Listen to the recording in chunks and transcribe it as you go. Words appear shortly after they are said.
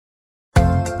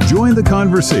Join the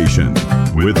conversation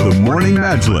with the Morning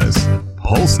Majlis,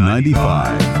 Pulse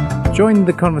 95. Join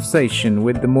the conversation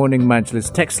with the Morning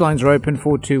Majlis. Text lines are open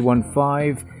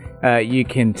 4215. You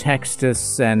can text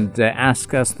us and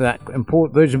ask us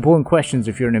those important questions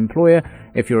if you're an employer,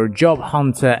 if you're a job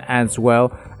hunter as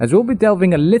well. As we'll be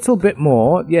delving a little bit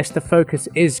more, yes, the focus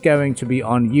is going to be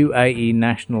on UAE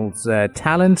nationals'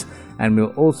 talent, and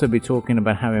we'll also be talking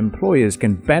about how employers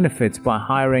can benefit by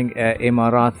hiring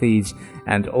Emiratis,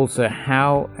 and also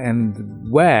how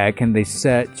and where can they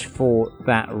search for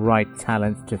that right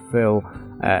talent to fill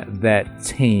their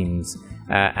teams.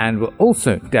 And we'll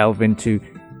also delve into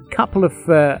couple of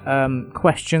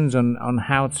questions on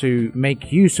how to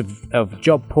make use of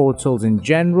job portals in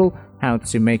general, how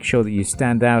to make sure that you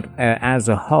stand out as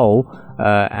a whole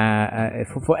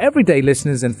for everyday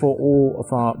listeners and for all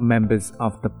of our members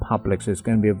of the public. So it's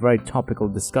going to be a very topical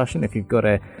discussion. If you've got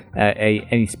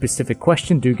any specific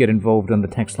question, do get involved on the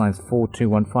text lines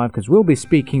 4215, because we'll be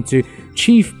speaking to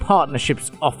Chief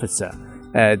Partnerships Officer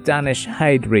Danish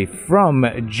Haidri from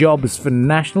Jobs for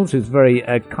Nationals, who's very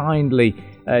kindly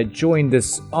joined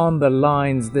us on the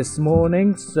lines this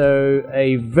morning. So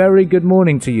a very good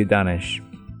morning to you, Danish.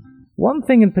 One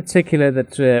thing in particular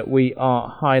that we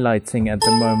are highlighting at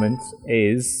the moment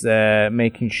is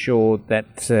making sure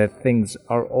that things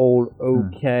are all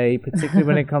okay, particularly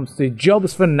when it comes to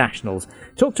Jobs for Nationals.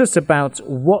 Talk to us about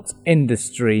what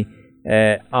industry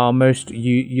are most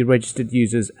you registered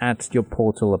users at your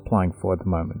portal applying for at the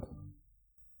moment.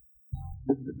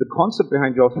 The concept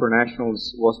behind Jobs for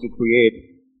Nationals was to create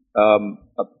a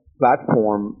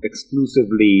platform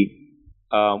exclusively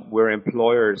where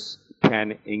employers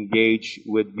can engage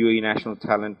with UAE national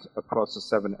talent across the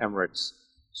 7 Emirates.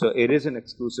 So it is an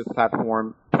exclusive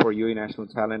platform for UAE national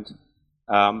talent.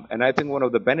 And I think one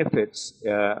of the benefits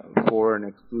for an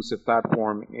exclusive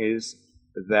platform is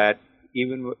that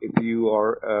even if you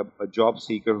are a job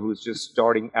seeker who's just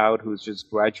starting out, who's just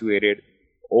graduated,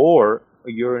 or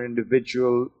you're an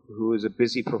individual who is a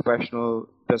busy professional,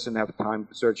 doesn't have time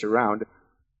to search around,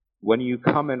 when you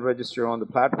come and register on the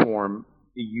platform,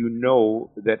 you know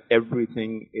that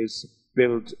everything is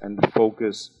built and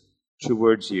focused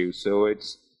towards you. So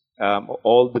it's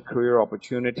all the career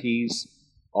opportunities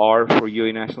are for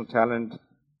UAE national talent.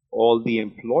 All the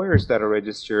employers that are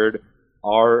registered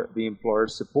are the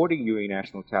employers supporting UAE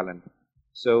national talent.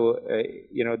 So,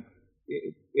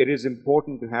 it is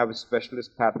important to have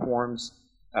specialist platforms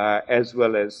as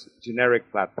well as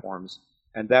generic platforms.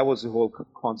 And that was the whole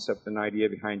concept and idea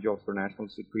behind Jobs for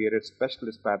Nationals, to create a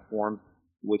specialist platform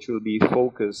which will be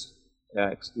focused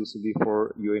exclusively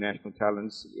for UAE national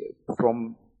talents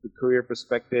from the career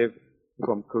perspective,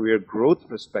 from career growth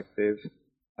perspective,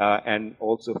 and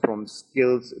also from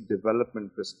skills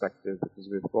development perspective, because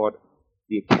we've got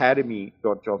the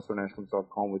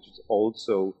academy.jobsfornationals.com, which is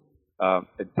also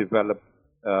developed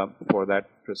for that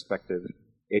perspective.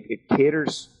 It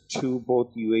caters to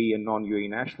both UAE and non-UAE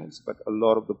nationals, but a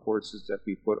lot of the courses that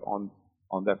we put on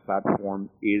that platform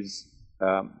is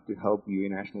to help UAE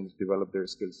nationals develop their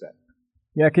skill set.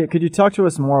 Yeah, could you talk to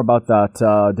us more about that,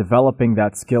 developing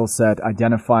that skill set,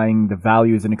 identifying the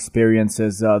values and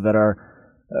experiences that are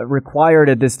required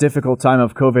at this difficult time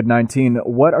of COVID-19?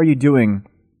 What are you doing,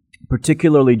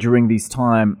 particularly during this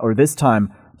time,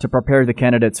 to prepare the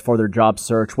candidates for their job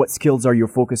search? What skills are you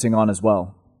focusing on as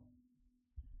well?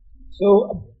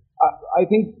 So I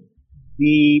think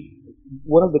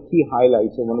one of the key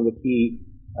highlights or one of the key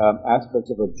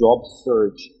aspects of a job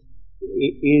search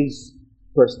is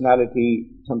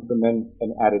personality, temperament,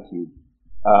 and attitude.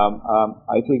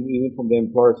 I think even from the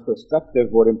employer's perspective,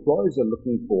 what employers are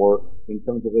looking for in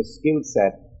terms of a skill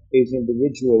set is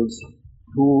individuals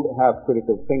who have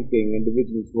critical thinking,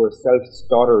 individuals who are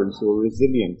self-starters, who are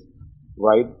resilient,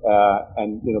 right?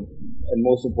 And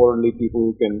most importantly, people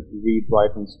who can read,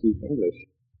 write, and speak English.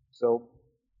 So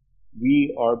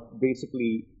we are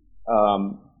basically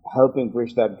helping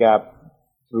bridge that gap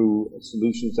through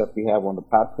solutions that we have on the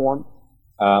platform.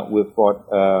 We've got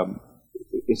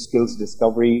skills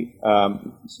discovery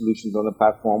solutions on the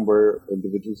platform where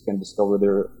individuals can discover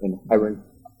their inherent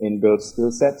inbuilt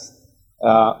skill sets.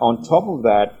 On top of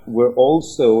that, we're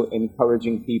also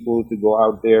encouraging people to go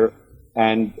out there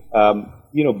and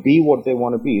be what they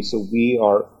want to be. So we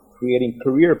are creating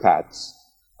career paths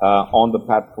on the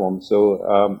platform.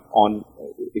 So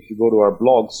if you go to our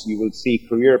blogs, you will see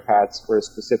career paths for a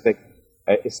specific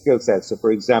skill set. So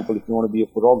for example, if you want to be a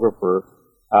photographer,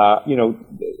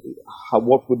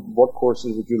 what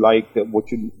courses would you like? What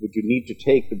would you need to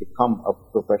take to become a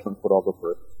professional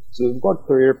photographer? So we've got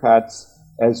career paths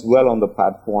as well on the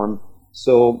platform.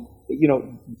 So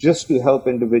just to help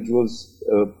individuals,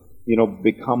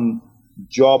 become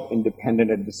job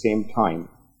independent at the same time.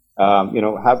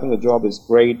 Having a job is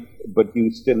great, but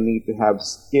you still need to have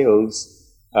skills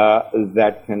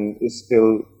that can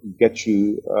still get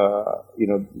you,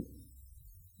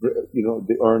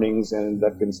 the earnings, and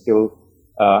that can still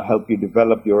help you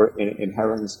develop your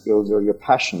inherent skills or your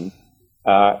passion.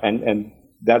 And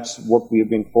that's what we've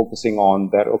been focusing on,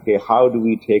 that, okay, how do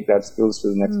we take that skills to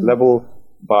the next level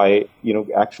by,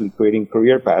 actually creating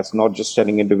career paths, not just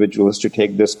telling individuals to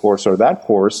take this course or that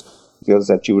course, skills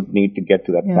that you would need to get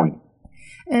to that point.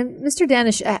 And Mr.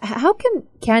 Danish, how can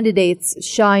candidates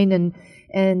shine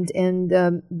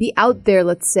and be out there,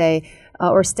 let's say,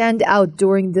 or stand out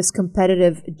during this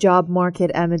competitive job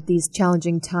market amid these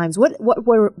challenging times? What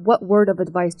word of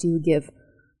advice do you give?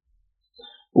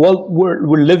 Well,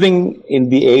 we're living in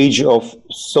the age of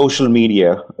social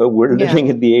media. We're living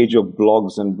in the age of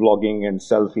blogs and blogging and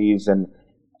selfies, and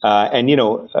I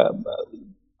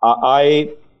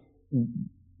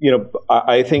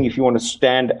think if you want to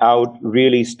stand out,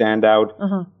 really stand out,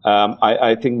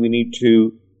 I think we need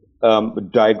to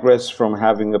digress from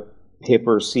having a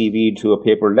paper CV to a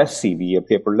paperless CV, a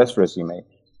paperless resume.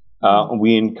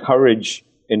 We encourage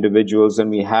individuals, and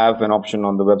we have an option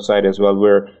on the website as well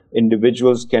where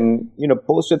individuals can,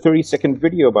 post a 30-second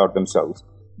video about themselves,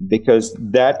 because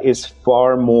that is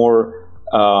far more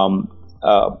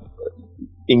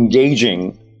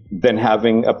engaging than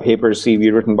having a paper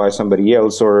CV written by somebody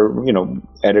else or,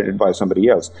 edited by somebody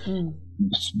else.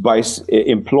 By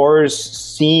employers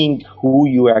seeing who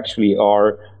you actually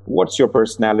are, what's your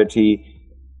personality,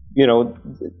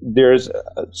 there's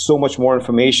so much more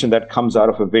information that comes out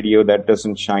of a video that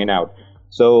doesn't shine out.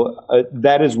 So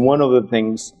that is one of the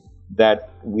things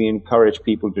that we encourage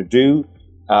people to do,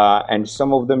 and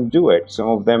some of them do it. Some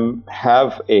of them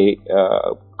have a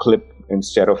clip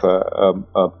instead of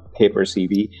a paper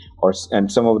CV,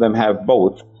 and some of them have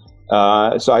both.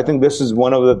 So I think this is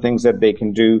one of the things that they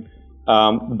can do.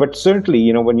 But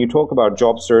certainly, when you talk about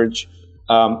job search,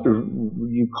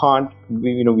 we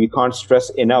can't stress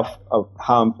enough of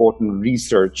how important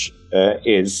research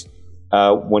is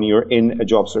when you're in a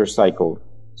job search cycle.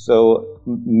 So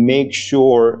make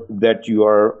sure that you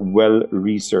are well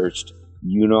researched.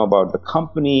 You know about the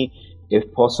company.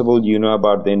 If possible,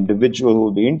 about the individual who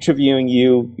will be interviewing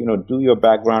you. Do your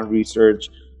background research,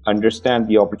 understand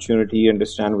the opportunity,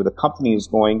 understand where the company is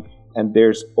going, and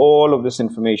there's all of this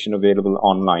information available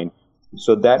online.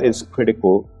 So that is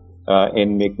critical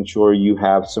in making sure you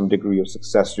have some degree of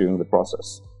success during the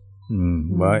process.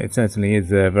 Well, it certainly is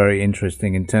very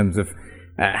interesting in terms of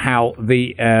how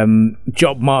the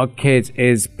job market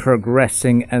is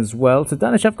progressing as well. So,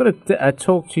 Danish, I've got to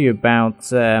talk to you about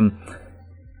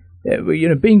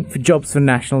being for Jobs for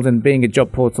Nationals and being a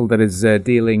job portal that is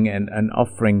dealing and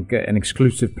offering an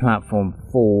exclusive platform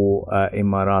for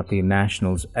Emirati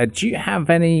nationals. Do you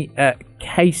have any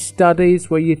case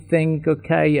studies where you think,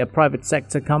 okay, a private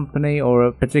sector company or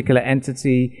a particular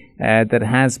entity that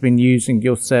has been using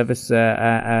your service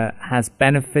has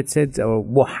benefited,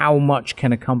 or how much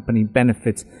can a company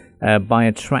benefit by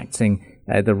attracting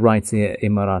the right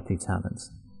Emirati talents?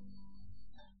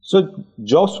 So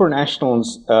Jobs for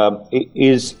Nationals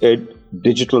is a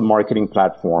digital marketing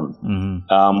platform.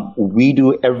 We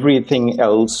do everything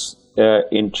else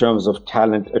in terms of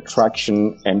talent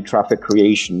attraction and traffic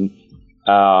creation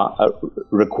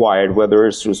required, whether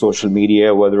it's through social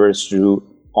media, whether it's through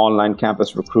online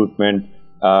campus recruitment,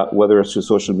 whether it's through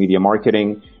social media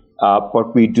marketing.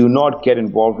 But we do not get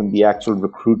involved in the actual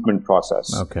recruitment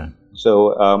process. Okay.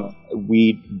 So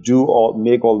we do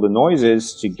make all the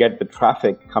noises to get the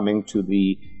traffic coming to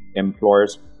the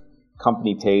employer's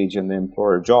company page and the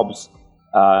employer jobs.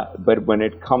 But when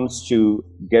it comes to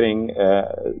getting,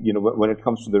 when it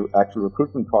comes to the actual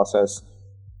recruitment process,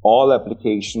 all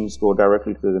applications go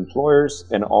directly to the employers,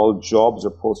 and all jobs are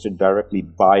posted directly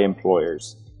by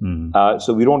employers.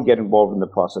 So we don't get involved in the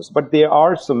process. But there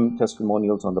are some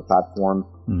testimonials on the platform.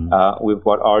 We've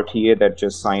got RTA that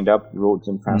just signed up, Roads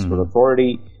and Transport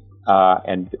Authority,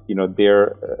 and they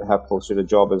have posted a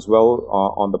job as well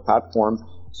on the platform.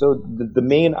 So the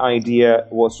main idea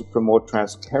was to promote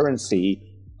transparency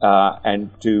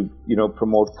and to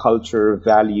promote culture,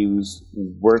 values,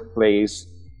 workplace,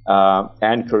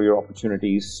 and career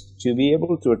opportunities to be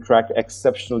able to attract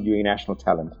exceptional UAE national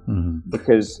talent.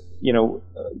 Because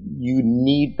you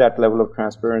need that level of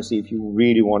transparency if you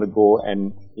really want to go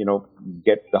and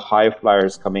get the high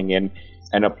flyers coming in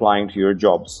and applying to your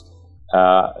jobs.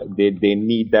 They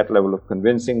need that level of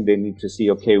convincing. They need to see,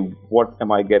 okay, what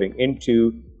am I getting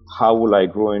into? How will I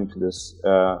grow into this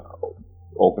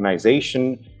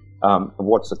organization?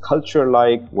 What's the culture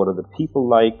like? What are the people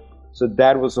like? So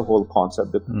that was the whole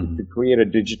concept, to create a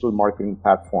digital marketing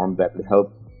platform that will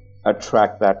help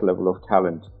attract that level of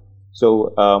talent.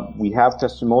 So we have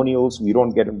testimonials. We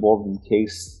don't get involved in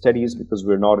case studies because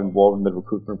we're not involved in the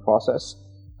recruitment process.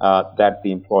 That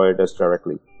the employer does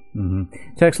directly.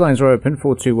 Text lines are open,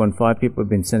 4215. People have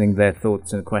been sending their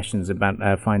thoughts and questions about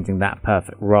finding that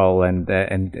perfect role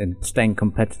and staying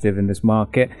competitive in this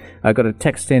market. I got a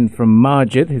text in from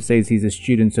Majid, who says he's a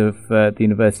student of the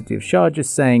University of Sharjah,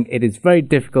 saying it is very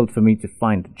difficult for me to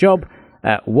find a job.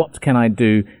 What can I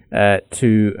do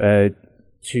to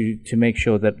make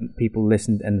sure that people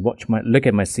listen and look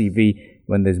at my CV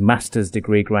when there's master's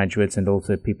degree graduates and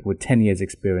also people with 10 years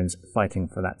experience fighting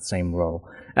for that same role?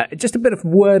 Just a bit of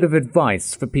word of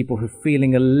advice for people who are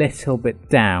feeling a little bit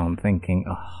down, thinking,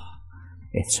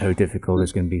 it's so difficult,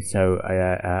 it's going to be so,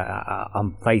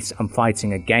 I'm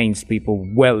fighting against people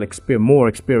much more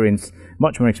experienced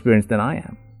than I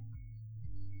am.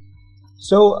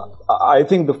 So I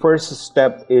think the first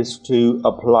step is to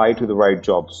apply to the right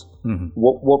jobs.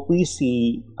 What we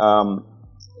see,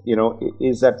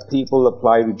 is that people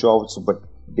apply to jobs, but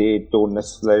they don't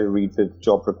necessarily read the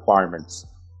job requirements.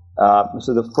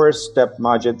 So the first step,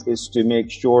 Majid, is to make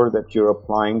sure that you're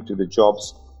applying to the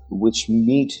jobs which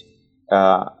meet,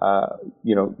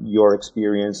 your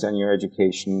experience and your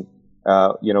education.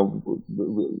 So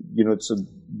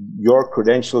your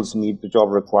credentials meet the job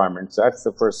requirements. That's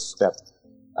the first step.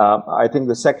 I think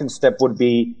the second step would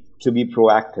be to be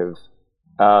proactive.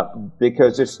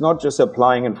 Because it's not just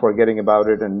applying and forgetting about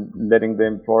it and letting the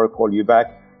employer call you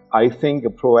back. I think a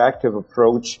proactive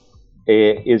approach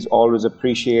is always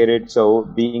appreciated. So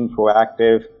being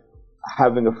proactive,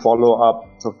 having a follow-up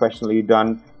professionally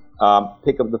done,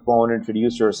 pick up the phone,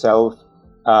 introduce yourself,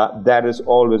 that is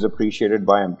always appreciated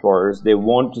by employers. They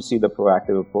want to see the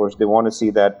proactive approach. They want to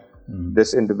see that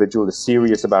this individual is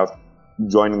serious about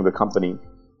joining the company.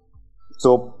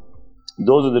 So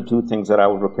those are the two things that I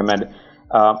would recommend.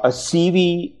 A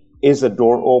CV is a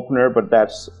door opener, but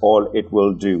that's all it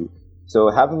will do. So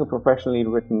having a professionally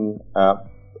written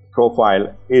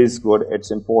profile is good,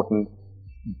 it's important,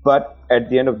 but at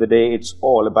the end of the day, it's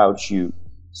all about you.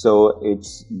 So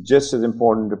it's just as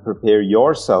important to prepare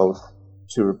yourself,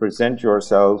 to represent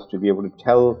yourself, to be able to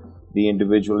tell the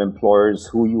individual employers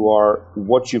who you are,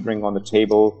 what you bring on the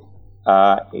table.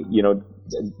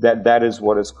 That is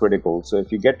what is critical. So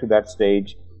if you get to that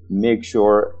stage, make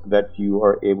sure that you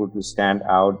are able to stand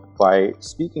out by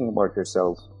speaking about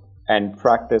yourself and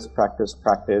practice.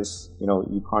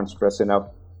 You can't stress enough.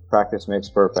 Practice makes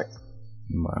perfect.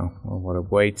 Wow. Well, what a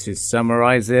way to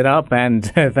summarize it up. And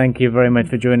thank you very much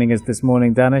for joining us this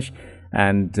morning, Danish.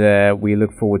 And we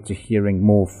look forward to hearing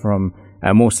more from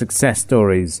more success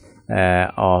stories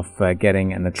of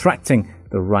getting and attracting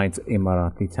the right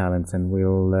Emirati talent. And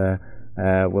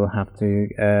we'll have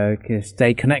to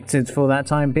stay connected for that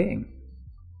time being.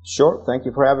 Sure. Thank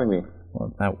you for having me.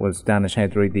 Well, that was Danish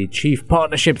Hedri, the Chief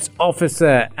Partnerships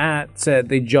Officer at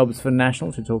the Jobs for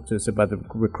National, to talk to us about the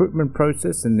recruitment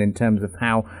process and in terms of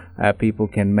how people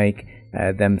can make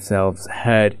themselves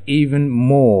heard even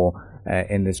more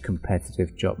in this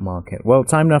competitive job market. Well,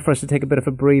 time now for us to take a bit of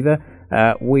a breather.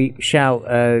 We shall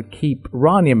keep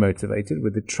Rania motivated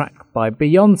with the track by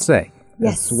Beyonce.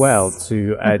 Yes. As well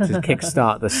to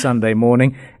kickstart the Sunday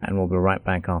morning, and we'll be right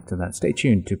back after that. Stay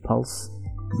tuned to Pulse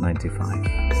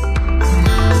 95.